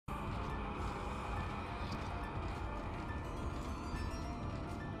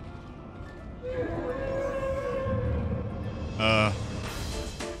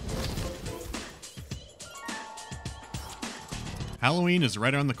Halloween is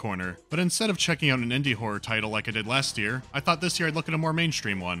right around the corner, but instead of checking out an indie horror title like I did last year, I thought this year I'd look at a more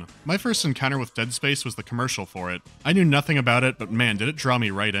mainstream one. My first encounter with Dead Space was the commercial for it. I knew nothing about it, but man, did it draw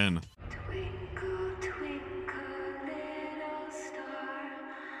me right in. Twinkle, twinkle, little star,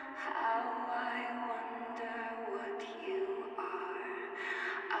 how I wonder what you are.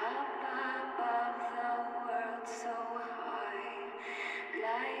 Up above the world so high,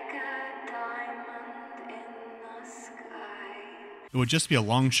 like a diamond in the sky. It would just be a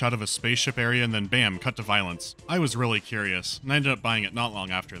long shot of a spaceship area and then bam, cut to violence. I was really curious, and I ended up buying it not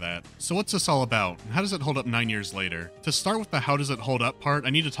long after that. So what's this all about, and how does it hold up 9 years later? To start with the how does it hold up part, I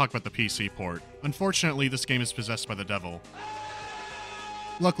need to talk about the PC port. Unfortunately, this game is possessed by the devil.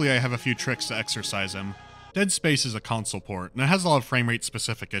 Luckily, I have a few tricks to exorcise him. Dead Space is a console port, and it has a lot of frame rate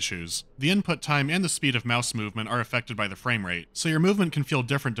specific issues. The input time and the speed of mouse movement are affected by the frame rate, so your movement can feel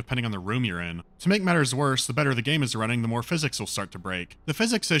different depending on the room you're in. To make matters worse, the better the game is running, the more physics will start to break. The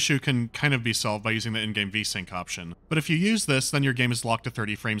physics issue can kind of be solved by using the in-game VSync option, but if you use this, then your game is locked to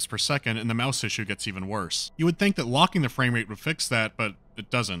 30 frames per second and the mouse issue gets even worse. You would think that locking the frame rate would fix that, but it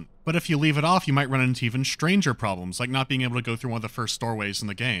doesn't. But if you leave it off, you might run into even stranger problems, like not being able to go through one of the first doorways in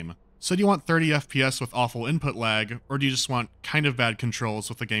the game. So do you want 30 FPS with awful input lag, or do you just want kind of bad controls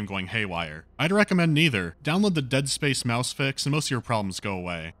with the game going haywire? I'd recommend neither. Download the Dead Space mouse fix and most of your problems go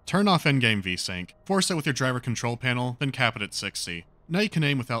away. Turn off in-game VSync, force it with your driver control panel, then cap it at 60. Now you can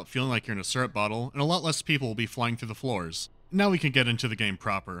aim without feeling like you're in a syrup bottle, and a lot less people will be flying through the floors. Now we can get into the game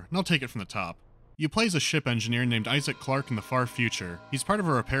proper, and I'll take it from the top. You play as a ship engineer named Isaac Clarke in the far future. He's part of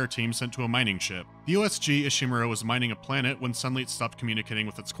a repair team sent to a mining ship. The USG Ishimura was mining a planet when Sunlight stopped communicating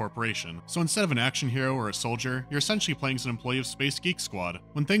with its corporation. So instead of an action hero or a soldier, you're essentially playing as an employee of Space Geek Squad.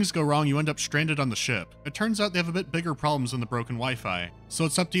 When things go wrong, you end up stranded on the ship. It turns out they have a bit bigger problems than the broken Wi-Fi. So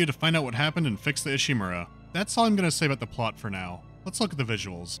it's up to you to find out what happened and fix the Ishimura. That's all I'm gonna say about the plot for now. Let's look at the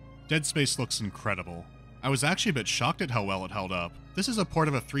visuals. Dead Space looks incredible. I was actually a bit shocked at how well it held up. This is a port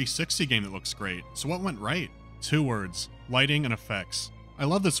of a 360 game that looks great, so what went right? 2 words: lighting and effects. I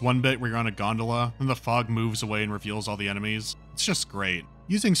love this one bit where you're on a gondola, and the fog moves away and reveals all the enemies. It's just great.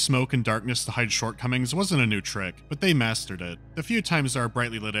 Using smoke and darkness to hide shortcomings wasn't a new trick, but they mastered it. The few times there are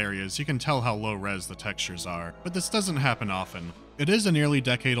brightly lit areas, you can tell how low res the textures are, but this doesn't happen often. It is a nearly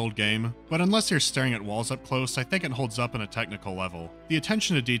decade-old game, but unless you're staring at walls up close, I think it holds up on a technical level. The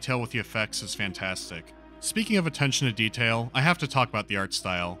attention to detail with the effects is fantastic. Speaking of attention to detail, I have to talk about the art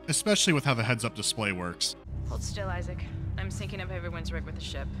style, especially with how the heads-up display works. Hold still, Isaac. I'm syncing up everyone's rig with the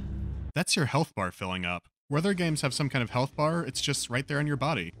ship. That's your health bar filling up. Where other games have some kind of health bar, it's just right there on your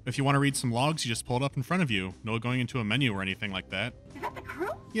body. If you want to read some logs, you just pull it up in front of you. No going into a menu or anything like that. Is that the crew?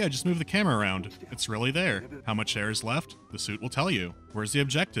 Yeah, just move the camera around. It's really there. How much air is left? The suit will tell you. Where's the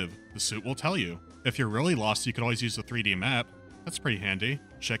objective? The suit will tell you. If you're really lost, you could always use the 3D map. That's pretty handy.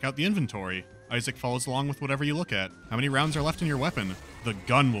 Check out the inventory. Isaac follows along with whatever you look at. How many rounds are left in your weapon? The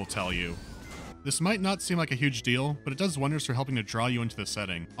gun will tell you. This might not seem like a huge deal, but it does wonders for helping to draw you into the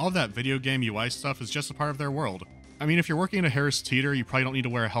setting. All of that video game UI stuff is just a part of their world. I mean, if you're working at a Harris Teeter, you probably don't need to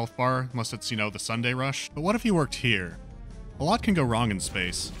wear a health bar, unless it's, the Sunday rush. But what if you worked here? A lot can go wrong in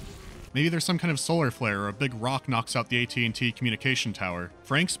space. Maybe there's some kind of solar flare or a big rock knocks out the AT&T communication tower.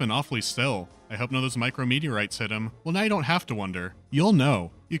 Frank's been awfully still. I hope none of those micrometeorites hit him. Well, now you don't have to wonder. You'll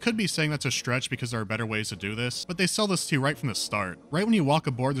know. You could be saying that's a stretch because there are better ways to do this, but they sell this to you right from the start. Right when you walk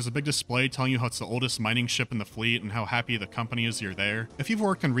aboard, there's a big display telling you how it's the oldest mining ship in the fleet and how happy the company is you're there. If you've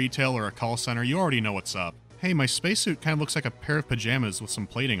worked in retail or a call center, you already know what's up. Hey, my spacesuit kind of looks like a pair of pajamas with some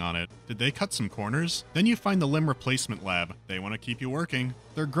plating on it. Did they cut some corners? Then you find the limb replacement lab. They want to keep you working.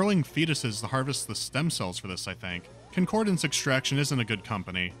 They're growing fetuses to harvest the stem cells for this, I think. Concordance Extraction isn't a good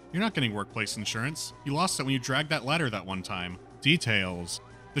company. You're not getting workplace insurance. You lost it when you dragged that ladder that one time. Details.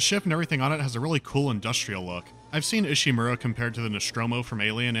 The ship and everything on it has a really cool industrial look. I've seen Ishimura compared to the Nostromo from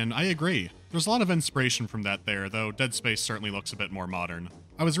Alien, and I agree. There's a lot of inspiration from that there, though Dead Space certainly looks a bit more modern.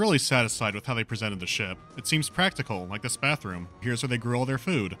 I was really satisfied with how they presented the ship. It seems practical, like this bathroom. Here's where they grew all their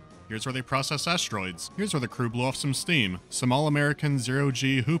food. Here's where they process asteroids. Here's where the crew blew off some steam. Some all-American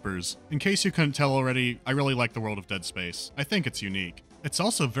zero-G hoopers. In case you couldn't tell already, I really like the world of Dead Space. I think it's unique. It's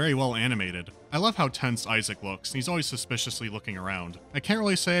also very well animated. I love how tense Isaac looks, and he's always suspiciously looking around. I can't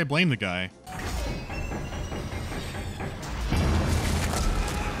really say I blame the guy.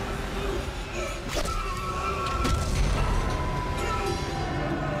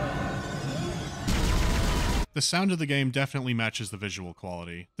 The sound of the game definitely matches the visual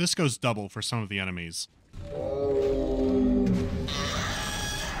quality. This goes double for some of the enemies.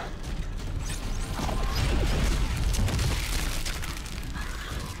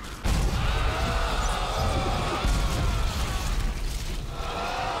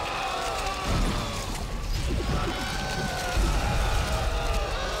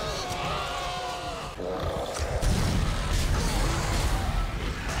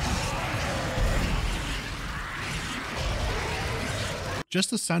 Just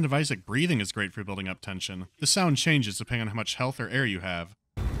the sound of Isaac breathing is great for building up tension. The sound changes depending on how much health or air you have.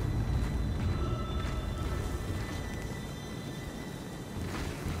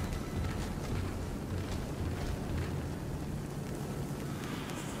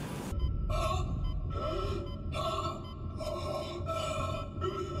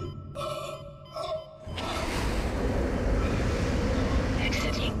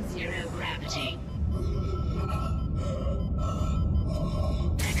 Exiting zero gravity.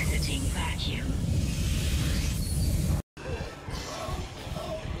 Exiting vacuum.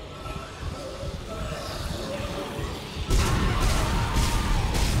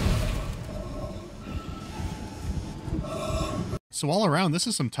 So all around, this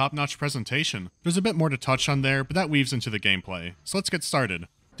is some top-notch presentation. There's a bit more to touch on there, but that weaves into the gameplay. So let's get started.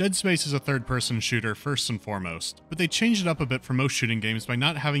 Dead Space is a third-person shooter first and foremost, but they changed it up a bit from most shooting games by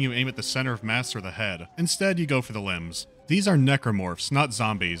not having you aim at the center of mass or the head. Instead, you go for the limbs. These are necromorphs, not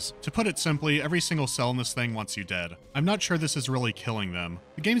zombies. To put it simply, every single cell in this thing wants you dead. I'm not sure this is really killing them.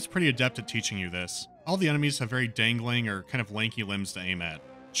 The game's pretty adept at teaching you this. All the enemies have very dangling or kind of lanky limbs to aim at.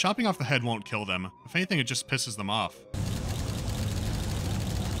 Chopping off the head won't kill them. If anything, it just pisses them off.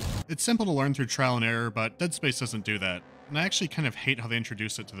 It's simple to learn through trial and error, but Dead Space doesn't do that, and I actually kind of hate how they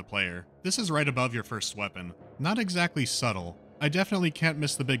introduce it to the player. This is right above your first weapon. Not exactly subtle. I definitely can't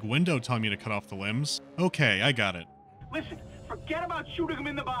miss the big window telling me to cut off the limbs. Okay, I got it. Listen, forget about shooting them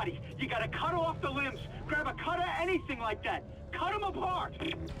in the body. You gotta cut off the limbs. Grab a cutter, anything like that. Cut them apart.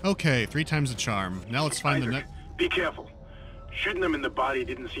 Okay, 3 times the charm. Now let's find the Isaac, be careful. Shooting them in the body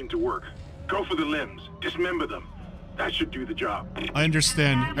didn't seem to work. Go for the limbs. Dismember them. That should do the job. I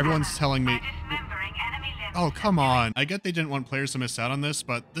understand. Everyone's telling me... Oh, come on. I get they didn't want players to miss out on this,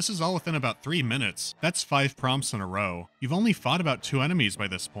 but this is all within about 3 minutes. That's 5 prompts in a row. You've only fought about 2 enemies by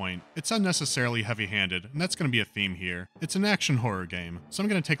this point. It's unnecessarily heavy-handed, and that's going to be a theme here. It's an action horror game, so I'm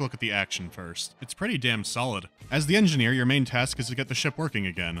going to take a look at the action first. It's pretty damn solid. As the engineer, your main task is to get the ship working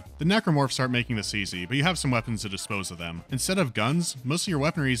again. The necromorphs aren't making this easy, but you have some weapons to dispose of them. Instead of guns, most of your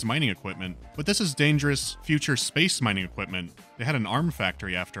weaponry is mining equipment. But this is dangerous, future space mining equipment. They had an arm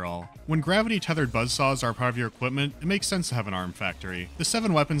factory after all. When gravity-tethered buzzsaws are part of your equipment, it makes sense to have an arm factory. The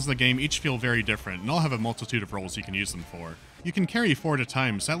 7 weapons in the game each feel very different, and all have a multitude of roles you can use them for. You can carry 4 at a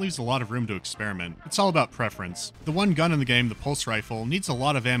time, so that leaves a lot of room to experiment. It's all about preference. The one gun in the game, the pulse rifle, needs a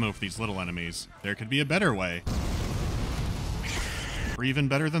lot of ammo for these little enemies. There could be a better way. Or even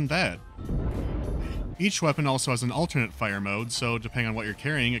better than that. Each weapon also has an alternate fire mode, so depending on what you're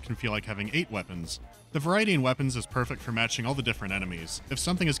carrying, it can feel like having 8 weapons. The variety in weapons is perfect for matching all the different enemies. If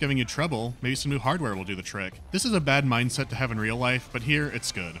something is giving you trouble, maybe some new hardware will do the trick. This is a bad mindset to have in real life, but here,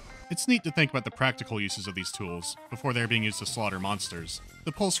 it's good. It's neat to think about the practical uses of these tools, before they're being used to slaughter monsters.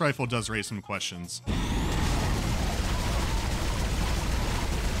 The pulse rifle does raise some questions.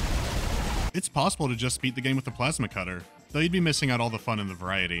 It's possible to just beat the game with a plasma cutter, though you'd be missing out all the fun and the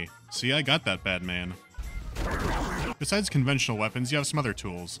variety. See, I got that, bad man. Besides conventional weapons, you have some other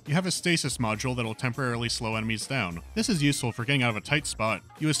tools. You have a stasis module that will temporarily slow enemies down. This is useful for getting out of a tight spot.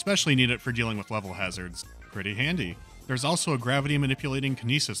 You especially need it for dealing with level hazards. Pretty handy. There's also a gravity manipulating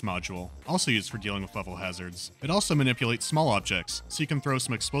kinesis module, also used for dealing with level hazards. It also manipulates small objects, so you can throw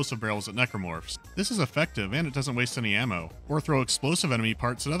some explosive barrels at necromorphs. This is effective and it doesn't waste any ammo. Or throw explosive enemy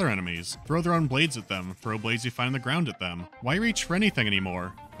parts at other enemies. Throw their own blades at them, throw blades you find on the ground at them. Why reach for anything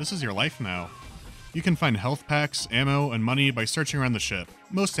anymore? This is your life now. You can find health packs, ammo, and money by searching around the ship.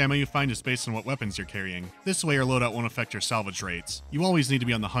 Most ammo you find is based on what weapons you're carrying. This way your loadout won't affect your salvage rates. You always need to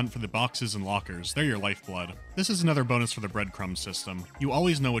be on the hunt for the boxes and lockers, they're your lifeblood. This is another bonus for the breadcrumb system. You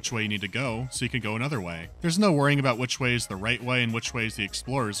always know which way you need to go, so you can go another way. There's no worrying about which way is the right way and which way is the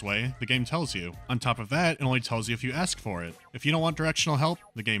explorer's way, the game tells you. On top of that, it only tells you if you ask for it. If you don't want directional help,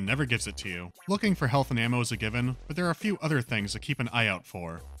 the game never gives it to you. Looking for health and ammo is a given, but there are a few other things to keep an eye out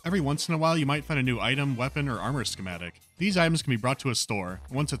for. Every once in a while you might find a new item, weapon, or armor schematic. These items can be brought to a store,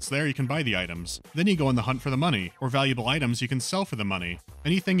 and once it's there you can buy the items. Then you go on the hunt for the money, or valuable items you can sell for the money.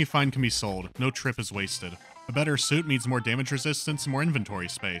 Anything you find can be sold, no trip is wasted. A better suit means more damage resistance and more inventory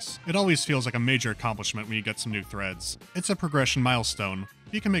space. It always feels like a major accomplishment when you get some new threads. It's a progression milestone.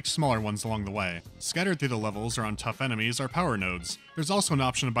 You can make smaller ones along the way. Scattered through the levels or on tough enemies are power nodes. There's also an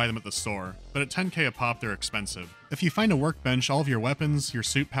option to buy them at the store, but at 10k a pop they're expensive. If you find a workbench, all of your weapons, your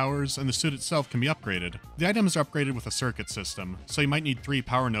suit powers, and the suit itself can be upgraded. The items are upgraded with a circuit system, so you might need 3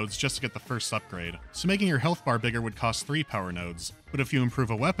 power nodes just to get the first upgrade. So making your health bar bigger would cost 3 power nodes. But if you improve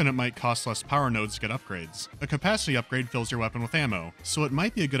a weapon, it might cost less power nodes to get upgrades. A capacity upgrade fills your weapon with ammo, so it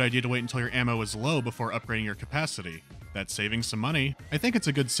might be a good idea to wait until your ammo is low before upgrading your capacity. That's saving some money. I think it's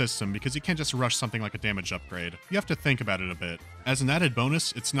a good system because you can't just rush something like a damage upgrade. You have to think about it a bit. As an added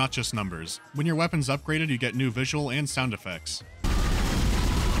bonus, it's not just numbers. When your weapon's upgraded, you get new visual and sound effects.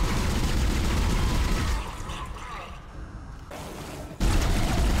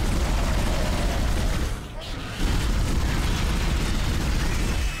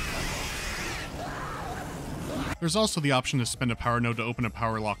 There's also the option to spend a power node to open a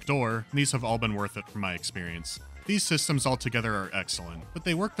power lock door, and these have all been worth it from my experience. These systems altogether are excellent, but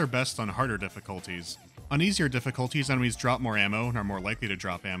they work their best on harder difficulties. On easier difficulties, enemies drop more ammo and are more likely to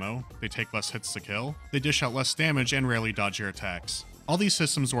drop ammo, they take less hits to kill, they dish out less damage and rarely dodge your attacks. All these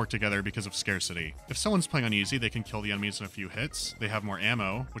systems work together because of scarcity. If someone's playing on easy, they can kill the enemies in a few hits, they have more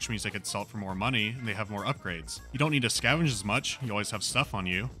ammo, which means they can sell it for more money, and they have more upgrades. You don't need to scavenge as much, you always have stuff on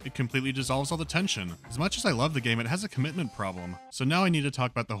you. It completely dissolves all the tension. As much as I love the game, it has a commitment problem. So now I need to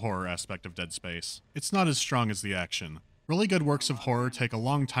talk about the horror aspect of Dead Space. It's not as strong as the action. Really good works of horror take a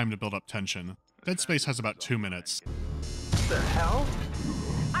long time to build up tension. Dead Space has about 2 minutes. The hell?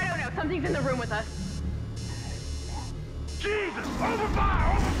 I don't know. Something's in the room with us. Jesus! Open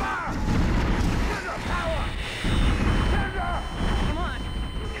fire! Open fire! Tender power! Tender! Come on.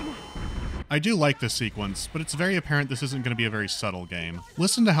 Come on. I do like this sequence, but it's very apparent this isn't going to be a very subtle game.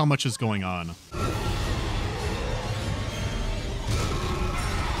 Listen to how much is going on.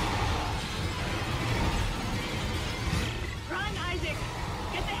 Run, Isaac.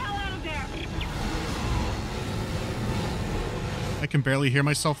 Get the hell out of there. I can barely hear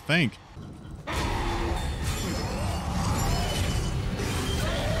myself think.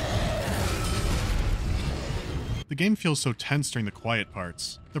 The game feels so tense during the quiet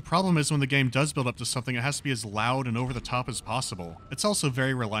parts. The problem is when the game does build up to something, it has to be as loud and over the top as possible. It's also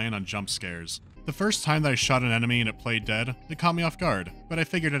very reliant on jump scares. The first time that I shot an enemy and it played dead, it caught me off guard, but I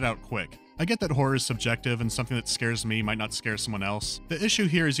figured it out quick. I get that horror is subjective and something that scares me might not scare someone else. The issue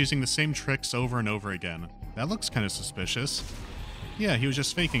here is using the same tricks over and over again. That looks kind of suspicious. Yeah, he was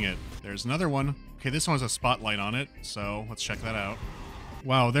just faking it. There's another one. Okay, this one has a spotlight on it, so let's check that out.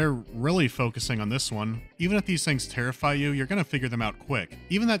 Wow, they're really focusing on this one. Even if these things terrify you, you're gonna figure them out quick.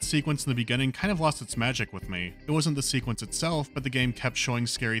 Even that sequence in the beginning kind of lost its magic with me. It wasn't the sequence itself, but the game kept showing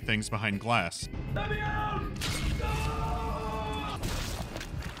scary things behind glass. Let me out!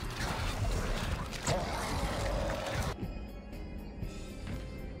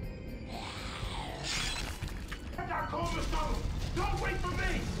 Don't wait for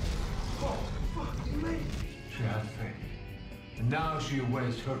me! Oh, fuck me! She had faith. And now she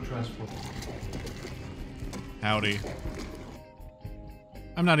awaits her transport. Howdy.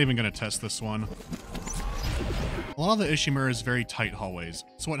 I'm not even gonna test this one. A lot of the Ishimura is very tight hallways,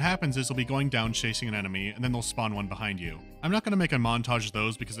 so what happens is you'll be going down chasing an enemy, and then they'll spawn one behind you. I'm not gonna make a montage of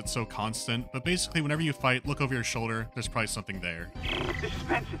those because it's so constant, but basically whenever you fight, look over your shoulder, there's probably something there. This is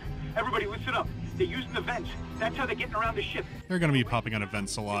Benson. Everybody listen up. They're using the vents. That's how they're getting around the ship. They're gonna be popping out of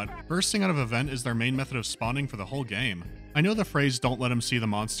vents a lot. Bursting out of a vent is their main method of spawning for the whole game. I know the phrase "don't let them see the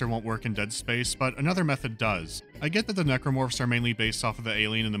monster" won't work in Dead Space, but another method does. I get that the necromorphs are mainly based off of the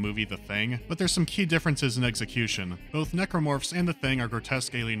alien in the movie The Thing, but there's some key differences in execution. Both necromorphs and the Thing are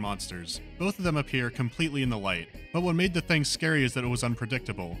grotesque alien monsters. Both of them appear completely in the light. But what made the Thing scary is that it was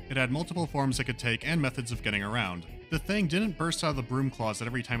unpredictable. It had multiple forms it could take and methods of getting around. The Thing didn't burst out of the broom closet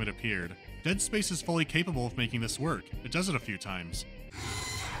every time it appeared. Dead Space is fully capable of making this work. It does it a few times.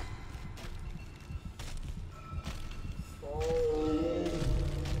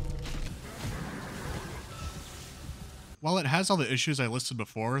 While it has all the issues I listed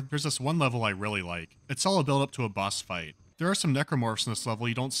before, there's this one level I really like. It's all a build up to a boss fight. There are some necromorphs in this level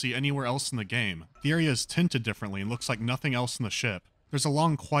you don't see anywhere else in the game. The area is tinted differently and looks like nothing else in the ship. There's a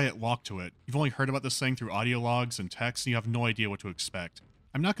long, quiet walk to it. You've only heard about this thing through audio logs and text, and you have no idea what to expect.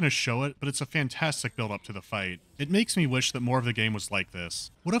 I'm not going to show it, but it's a fantastic build up to the fight. It makes me wish that more of the game was like this.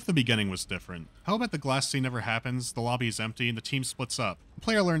 What if the beginning was different? How about the glass scene never happens, the lobby is empty, and the team splits up? The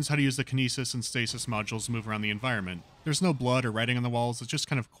player learns how to use the kinesis and stasis modules to move around the environment. There's no blood or writing on the walls, it's just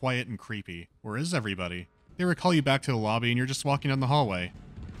kind of quiet and creepy. Where is everybody? They recall you back to the lobby and you're just walking down the hallway.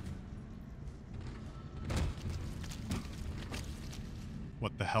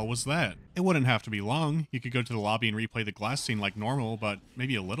 What the hell was that? It wouldn't have to be long. You could go to the lobby and replay the glass scene like normal, but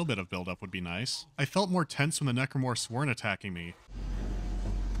maybe a little bit of build-up would be nice. I felt more tense when the necromorphs weren't attacking me.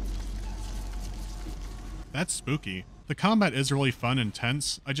 That's spooky. The combat is really fun and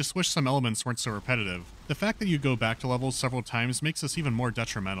tense, I just wish some elements weren't so repetitive. The fact that you go back to levels several times makes this even more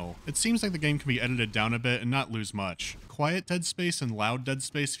detrimental. It seems like the game can be edited down a bit and not lose much. Quiet Dead Space and loud Dead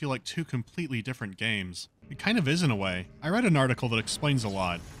Space feel like two completely different games. It kind of is in a way. I read an article that explains a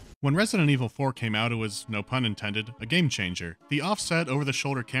lot. When Resident Evil 4 came out, it was, no pun intended, a game changer. The offset,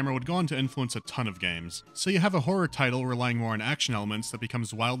 over-the-shoulder camera would go on to influence a ton of games. So you have a horror title relying more on action elements that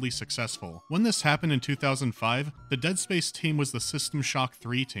becomes wildly successful. When this happened in 2005, the Dead Space team was the System Shock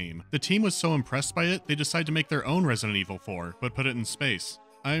 3 team. The team was so impressed by it, they decided to make their own Resident Evil 4, but put it in space.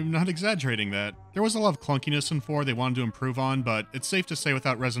 I'm not exaggerating that. There was a lot of clunkiness in 4 they wanted to improve on, but it's safe to say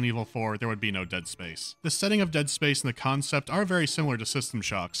without Resident Evil 4, there would be no Dead Space. The setting of Dead Space and the concept are very similar to System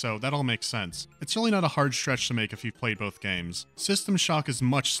Shock, so that all makes sense. It's really not a hard stretch to make if you've played both games. System Shock is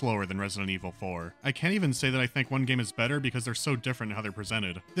much slower than Resident Evil 4. I can't even say that I think one game is better because they're so different in how they're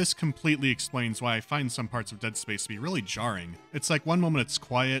presented. This completely explains why I find some parts of Dead Space to be really jarring. It's like one moment it's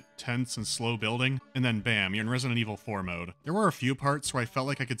quiet, tense, and slow building, and then bam, you're in Resident Evil 4 mode. There were a few parts where I felt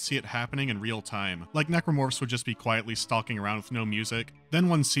like I could see it happening in real time. Like necromorphs would just be quietly stalking around with no music, then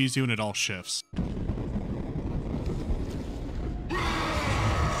one sees you and it all shifts.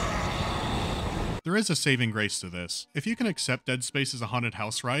 There is a saving grace to this. If you can accept Dead Space as a haunted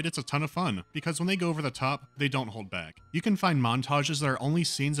house ride, it's a ton of fun, because when they go over the top, they don't hold back. You can find montages that are only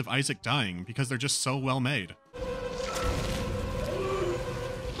scenes of Isaac dying, because they're just so well made.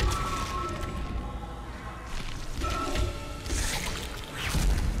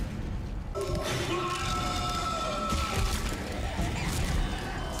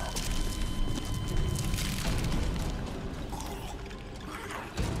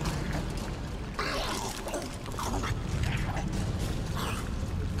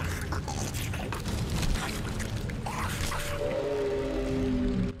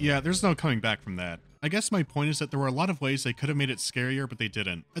 Yeah, there's no coming back from that. I guess my point is that there were a lot of ways they could have made it scarier, but they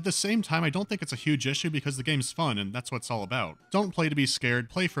didn't. At the same time, I don't think it's a huge issue because the game's fun, and that's what it's all about. Don't play to be scared,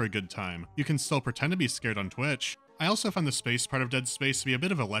 play for a good time. You can still pretend to be scared on Twitch. I also find the space part of Dead Space to be a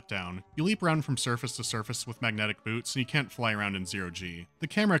bit of a letdown. You leap around from surface to surface with magnetic boots, and you can't fly around in 0G. The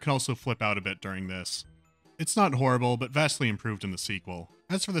camera can also flip out a bit during this. It's not horrible, but vastly improved in the sequel.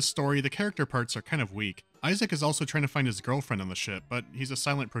 As for the story, the character parts are kind of weak. Isaac is also trying to find his girlfriend on the ship, but he's a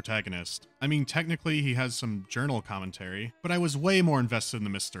silent protagonist. I mean, technically he has some journal commentary, but I was way more invested in the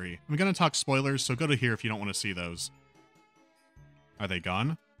mystery. I'm gonna talk spoilers, so go to here if you don't want to see those. Are they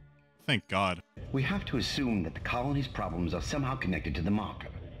gone? Thank God. We have to assume that the colony's problems are somehow connected to the marker.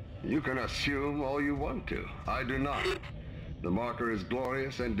 You can assume all you want to. I do not. The marker is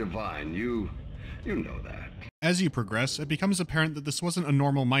glorious and divine. You know that. As you progress, it becomes apparent that this wasn't a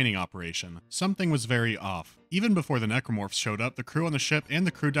normal mining operation. Something was very off. Even before the necromorphs showed up, the crew on the ship and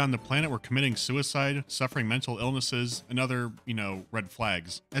the crew down the planet were committing suicide, suffering mental illnesses, and other, red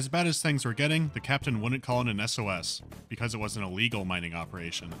flags. As bad as things were getting, the captain wouldn't call in an SOS, because it was an illegal mining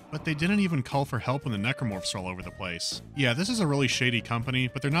operation. But they didn't even call for help when the necromorphs were all over the place. Yeah, this is a really shady company,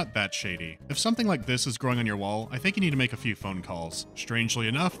 but they're not that shady. If something like this is growing on your wall, I think you need to make a few phone calls. Strangely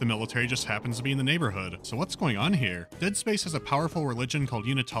enough, the military just happens to be in the neighborhood. So what's going on here? Dead Space has a powerful religion called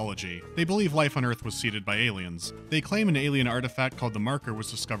Unitology. They believe life on Earth was seeded by aliens. They claim an alien artifact called the Marker was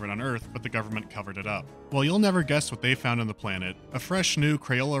discovered on Earth, but the government covered it up. Well, you'll never guess what they found on the planet. A fresh, new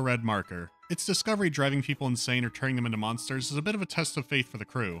Crayola red marker. Its discovery driving people insane or turning them into monsters is a bit of a test of faith for the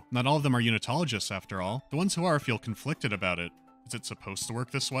crew. Not all of them are Unitologists, after all. The ones who are feel conflicted about it. Is it supposed to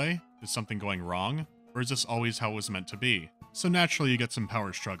work this way? Is something going wrong? Or is this always how it was meant to be? So naturally you get some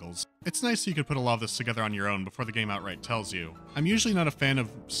power struggles. It's nice that you could put a lot of this together on your own before the game outright tells you. I'm usually not a fan of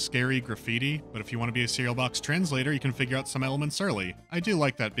scary graffiti, but if you want to be a serial box translator, you can figure out some elements early. I do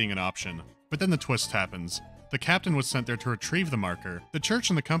like that being an option. But then the twist happens. The captain was sent there to retrieve the marker. The church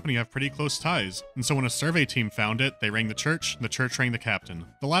and the company have pretty close ties, and so when a survey team found it, they rang the church rang the captain.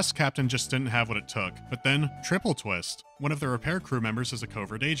 The last captain just didn't have what it took. But then, triple twist. One of the repair crew members is a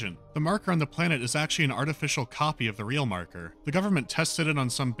covert agent. The marker on the planet is actually an artificial copy of the real marker. The government tested it on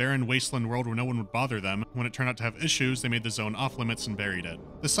some barren wasteland world where no one would bother them. When it turned out to have issues, they made the zone off limits and buried it.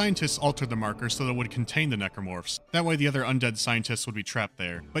 The scientists altered the marker so that it would contain the necromorphs. That way the other undead scientists would be trapped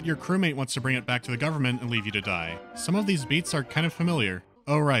there. But your crewmate wants to bring it back to the government and leave you to die. Some of these beats are kind of familiar.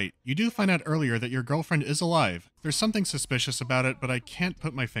 Oh right, you do find out earlier that your girlfriend is alive. There's something suspicious about it, but I can't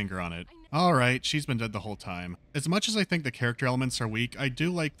put my finger on it. Alright, she's been dead the whole time. As much as I think the character elements are weak, I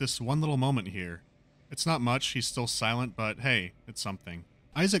do like this one little moment here. It's not much, he's still silent, but hey, it's something.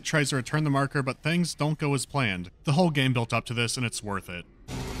 Isaac tries to return the marker, but things don't go as planned. The whole game built up to this, and it's worth it.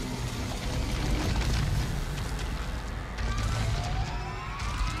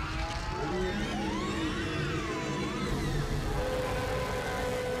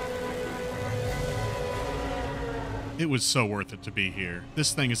 It was so worth it to be here.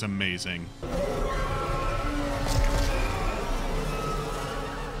 This thing is amazing.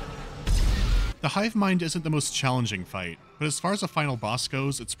 The hive mind isn't the most challenging fight, but as far as a final boss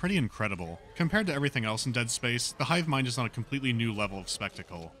goes, it's pretty incredible. Compared to everything else in Dead Space, the hive mind is on a completely new level of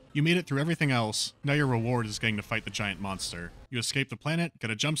spectacle. You made it through everything else, now your reward is getting to fight the giant monster. You escape the planet,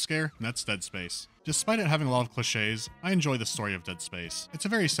 get a jump scare, and that's Dead Space. Despite it having a lot of cliches, I enjoy the story of Dead Space. It's a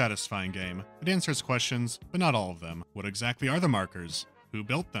very satisfying game. It answers questions, but not all of them. What exactly are the markers? Who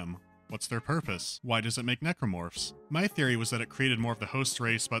built them? What's their purpose? Why does it make necromorphs? My theory was that it created more of the host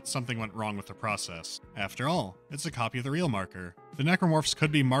race, but something went wrong with the process. After all, it's a copy of the real marker. The necromorphs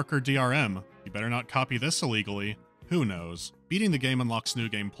could be marker DRM. You better not copy this illegally. Who knows? Beating the game unlocks New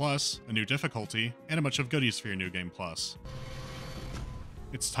Game Plus, a new difficulty, and a bunch of goodies for your New Game Plus.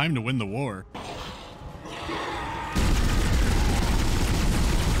 It's time to win the war.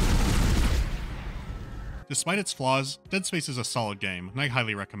 Despite its flaws, Dead Space is a solid game, and I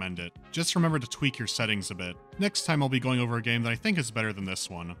highly recommend it. Just remember to tweak your settings a bit. Next time I'll be going over a game that I think is better than this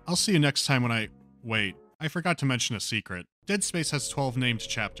one. I'll see you next time when Wait, I forgot to mention a secret. Dead Space has 12 named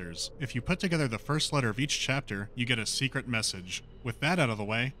chapters. If you put together the first letter of each chapter, you get a secret message. With that out of the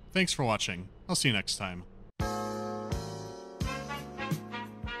way, thanks for watching. I'll see you next time.